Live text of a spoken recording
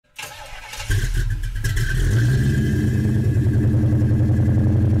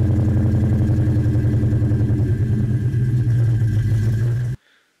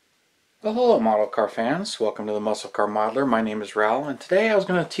Well, hello model car fans. Welcome to the Muscle Car Modeler. My name is Raul, and today I was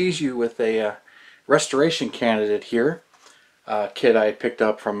going to tease you with a restoration candidate here. A kit I picked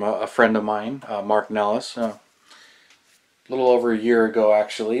up from a friend of mine, Mark Nellis, a little over a year ago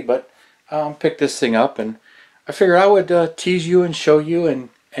actually, but picked this thing up and I figured I would tease you and show you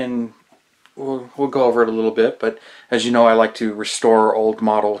and we'll go over it a little bit. But as you know, I like to restore old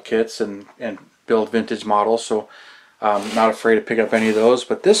model kits and build vintage models, so I'm not afraid to pick up any of those.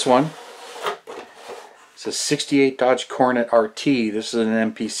 But this one, it's a 68 Dodge Coronet RT. This is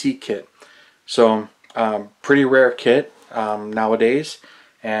an MPC kit. So pretty rare kit nowadays,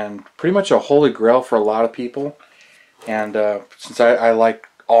 and pretty much a holy grail for a lot of people. And since I like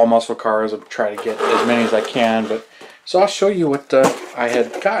all muscle cars, I'm trying to get as many as I can. But so I'll show you what I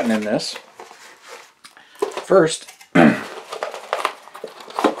had gotten in this. First,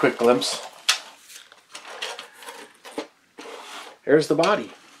 quick glimpse. There's the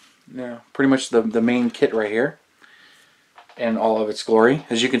body. Yeah, pretty much the main kit right here in all of its glory.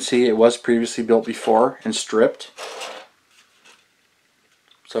 As you can see, it was previously built before and stripped.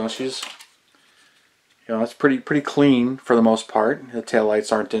 So she's, it's pretty clean for the most part. The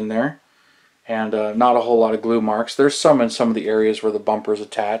taillights aren't in there, and not a whole lot of glue marks. There's some in some of the areas where the bumper is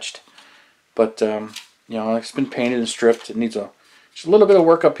attached, but it's been painted and stripped. It needs just a little bit of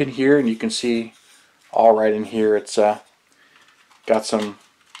work up in here, and you can see all right in here. It's got some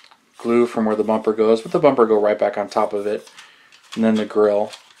glue from where the bumper goes, but the bumper go right back on top of it, and then the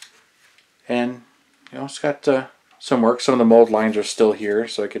grill. And it's got some work. Some of the mold lines are still here,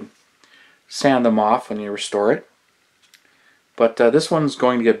 so I can sand them off when you restore it. But this one's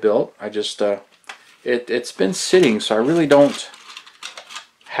going to get built. I just it's been sitting, so I really don't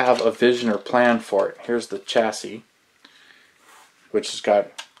have a vision or plan for it. Here's the chassis, which has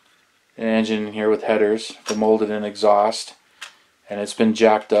got an engine in here with headers, the molded in exhaust, and it's been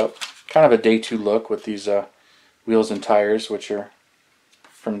jacked up. Kind of a day 2 look with these wheels and tires, which are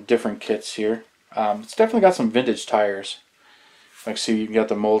from different kits here. It's definitely got some vintage tires. Like, see, you got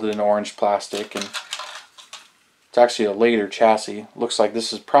the molded in orange plastic, and it's actually a later chassis. Looks like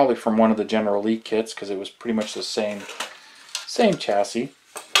this is probably from one of the General Lee kits, because it was pretty much the same chassis.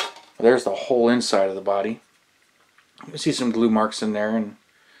 There's the whole inside of the body. You can see some glue marks in there, and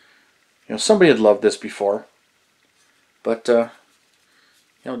somebody had loved this before. But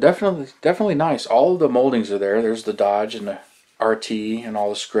definitely nice. All of the moldings are there. There's the Dodge and the RT and all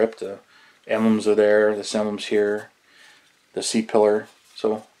the script. The emblems are there. This emblem's here. The C-pillar.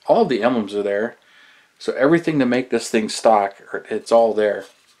 So all of the emblems are there. So everything to make this thing stock, it's all there.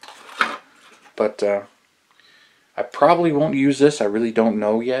 But I probably won't use this. I really don't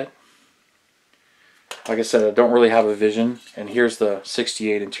know yet. Like I said, I don't really have a vision. And here's the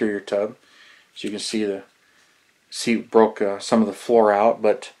 68 interior tub. So you can see the seat broke some of the floor out,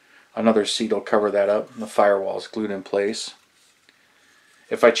 but another seat will cover that up. The firewall is glued in place.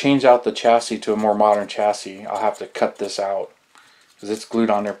 If I change out the chassis to a more modern chassis, I'll have to cut this out because it's glued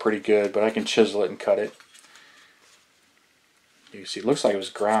on there pretty good, but I can chisel it and cut it. You see, it looks like it was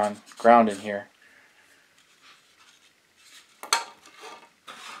ground in here.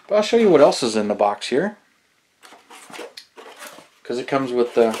 But I'll show you what else is in the box here, because it comes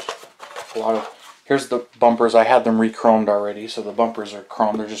with a lot of. Here's the bumpers. I had them re-chromed already, so the bumpers are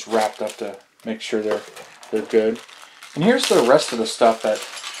chromed. They're just wrapped up to make sure they're good. And here's the rest of the stuff that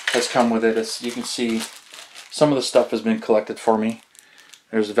has come with it. You can see some of the stuff has been collected for me.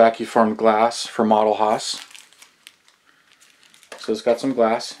 There's vacuum formed glass for Model Haas. So it's got some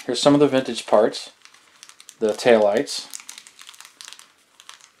glass. Here's some of the vintage parts. The taillights,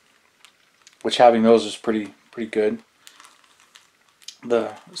 which having those is pretty good.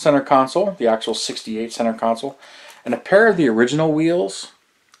 The center console, the actual 68 center console, and a pair of the original wheels,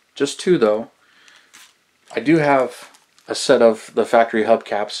 just 2 though. I do have a set of the factory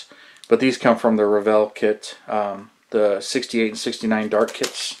hubcaps, but these come from the Revell kit. The 68 and 69 dark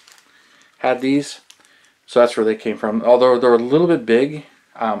kits had these, so that's where they came from. Although they're a little bit big,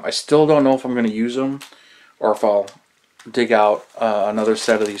 I still don't know if I'm going to use them or if I'll dig out another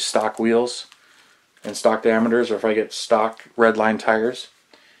set of these stock wheels and stock diameters, or if I get stock red line tires.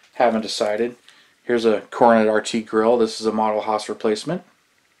 Haven't decided. Here's a Coronet RT grill. This is a Model Haas replacement.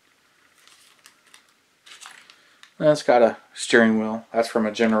 And it's got a steering wheel. That's from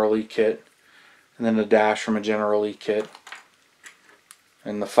a General Lee kit. And then the dash from a General Lee kit.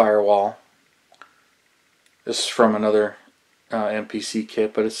 And the firewall. This is from another MPC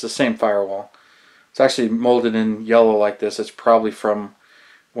kit, but it's the same firewall. It's actually molded in yellow like this. It's probably from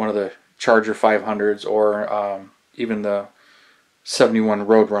one of the Charger 500s or even the 71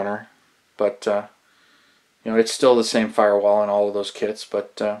 Roadrunner, but it's still the same firewall in all of those kits.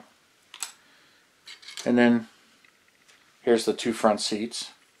 But And then here's the two front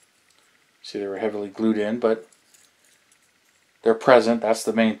seats. See, they were heavily glued in, but they're present. That's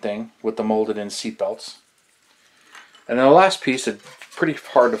the main thing, with the molded in seat belts. And then the last piece, it's pretty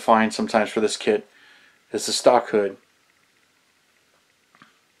hard to find sometimes for this kit, is the stock hood.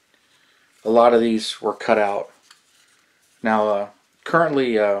 A lot of these were cut out. Now,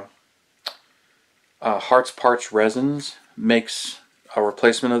 currently, Hearts Parts Resins makes a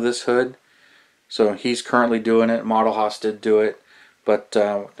replacement of this hood. So he's currently doing it. Model Haas did do it, but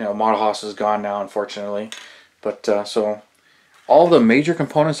you know, Model Haas is gone now, unfortunately. But so all the major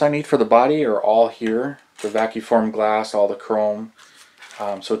components I need for the body are all here. The vacuum glass, all the chrome.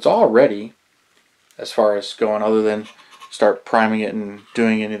 So it's all ready as far as going, other than start priming it and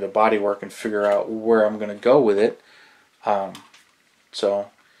doing any of the body work and figure out where I'm going to go with it. I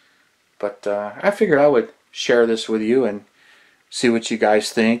figured I would share this with you and see what you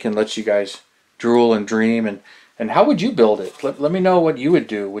guys think and let you guys drool and dream. And how would you build it? Let me know what you would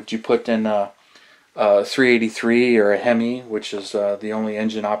do. Would you put in a 383 or a Hemi, which is the only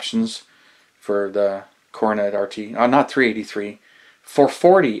engine options for the Coronet RT? Not 383,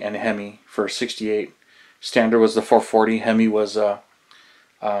 440 and Hemi for 68. Standard was the 440. Hemi was the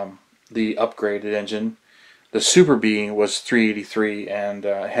upgraded engine. The Super B was 383 and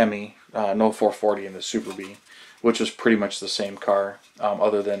Hemi, no 440 in the Super B, which was pretty much the same car,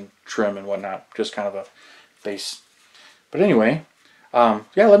 other than trim and whatnot, just kind of a base. But anyway, yeah,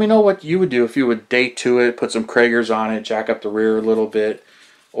 let me know what you would do if you would day to it, put some Kragers on it, jack up the rear a little bit,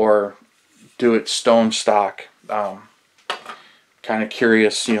 or do it stone stock. Kind of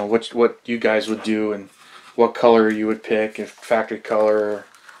curious, you know, what you guys would do and what color you would pick, if factory color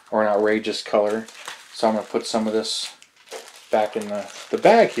or an outrageous color. So I'm going to put some of this back in the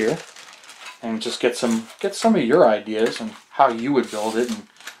bag here and just get some of your ideas and how you would build it and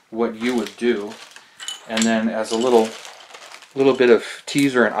what you would do. And then as a little bit of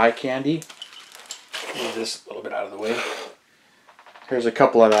teaser and eye candy, move this a little bit out of the way. Here's a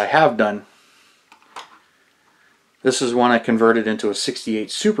couple that I have done. This is one I converted into a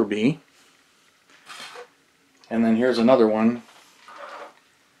 68 Super B. And then here's another one.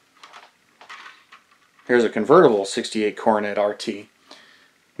 Here's a convertible 68 Coronet RT.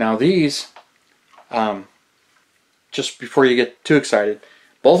 Now these, just before you get too excited,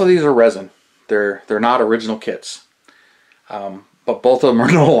 both of these are resin. They're not original kits. But both of them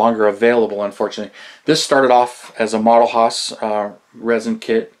are no longer available, unfortunately. This started off as a Model Haas resin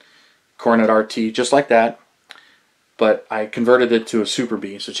kit, Coronet RT, just like that. But I converted it to a Super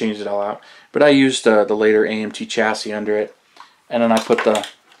B, so changed it all out. But I used the later AMT chassis under it, and then I put the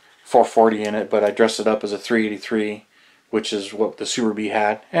 440 in it, but I dressed it up as a 383, which is what the Super B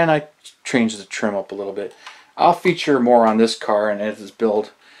had, and I changed the trim up a little bit. I'll feature more on this car and its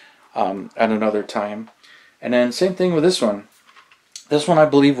build at another time. And then same thing with this one. This one I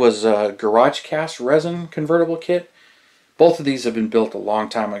believe was a garage cast resin convertible kit. Both of these have been built a long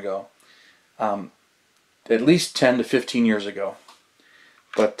time ago. At least 10 to 15 years ago.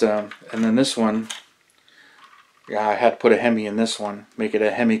 But and then this one, yeah, I had to put a Hemi in this one, make it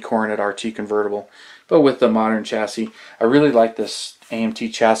a Hemi Coronet RT convertible, but with the modern chassis. I really like this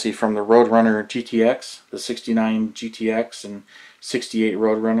AMT chassis from the Roadrunner GTX, the 69 GTX and 68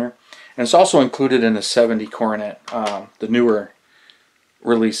 Roadrunner, and it's also included in the 70 Coronet, the newer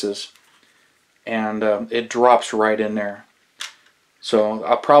releases, and it drops right in there. So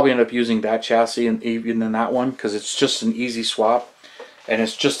I'll probably end up using that chassis and even in that one, because it's just an easy swap, and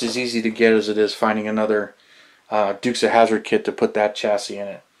it's just as easy to get as it is finding another Dukes of Hazzard kit to put that chassis in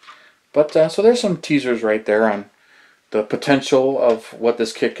it. But so there's some teasers right there on the potential of what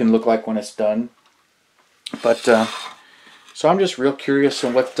this kit can look like when it's done. But so I'm just real curious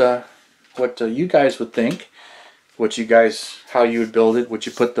on what you guys would think, how you would build it. Would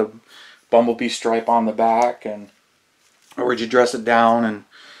you put the bumblebee stripe on the back, or would you dress it down? And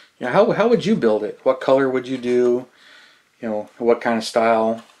you know, how would you build it? What color would you do? You know, what kind of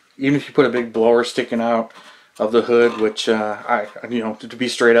style? Even if you put a big blower sticking out of the hood, which to be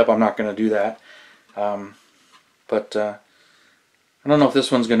straight up, I'm not going to do that. But I don't know if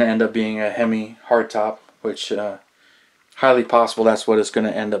this one's going to end up being a Hemi hardtop, which highly possible that's what it's going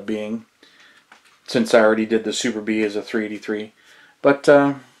to end up being, since I already did the Super B as a 383. But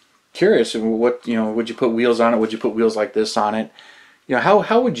curious, what, you know, would you put wheels on it? Would you put wheels like this on it? You know,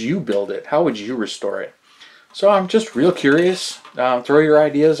 how would you build it? How would you restore it? So I'm just real curious. Throw your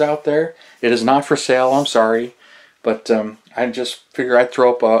ideas out there. It is not for sale, I'm sorry, but I just figure I'd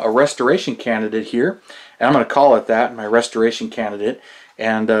throw up a restoration candidate here, and I'm going to call it that, my restoration candidate,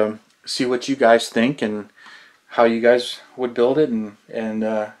 and see what you guys think and how you guys would build it,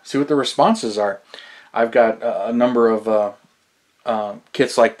 and see what the responses are. I've got a number of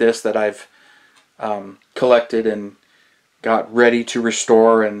kits like this that I've collected and got ready to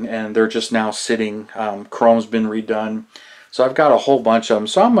restore, and they're just now sitting. Chrome's been redone, so I've got a whole bunch of them.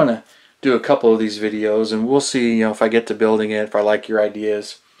 So I'm gonna do a couple of these videos, and we'll see, you know, if I get to building it, if I like your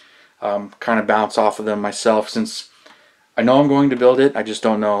ideas, kind of bounce off of them myself, since I know I'm going to build it. I just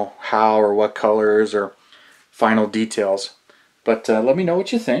don't know how or what colors or final details. But let me know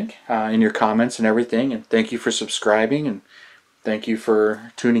what you think in your comments and everything, and thank you for subscribing, and thank you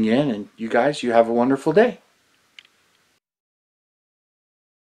for tuning in, and you guys, you have a wonderful day.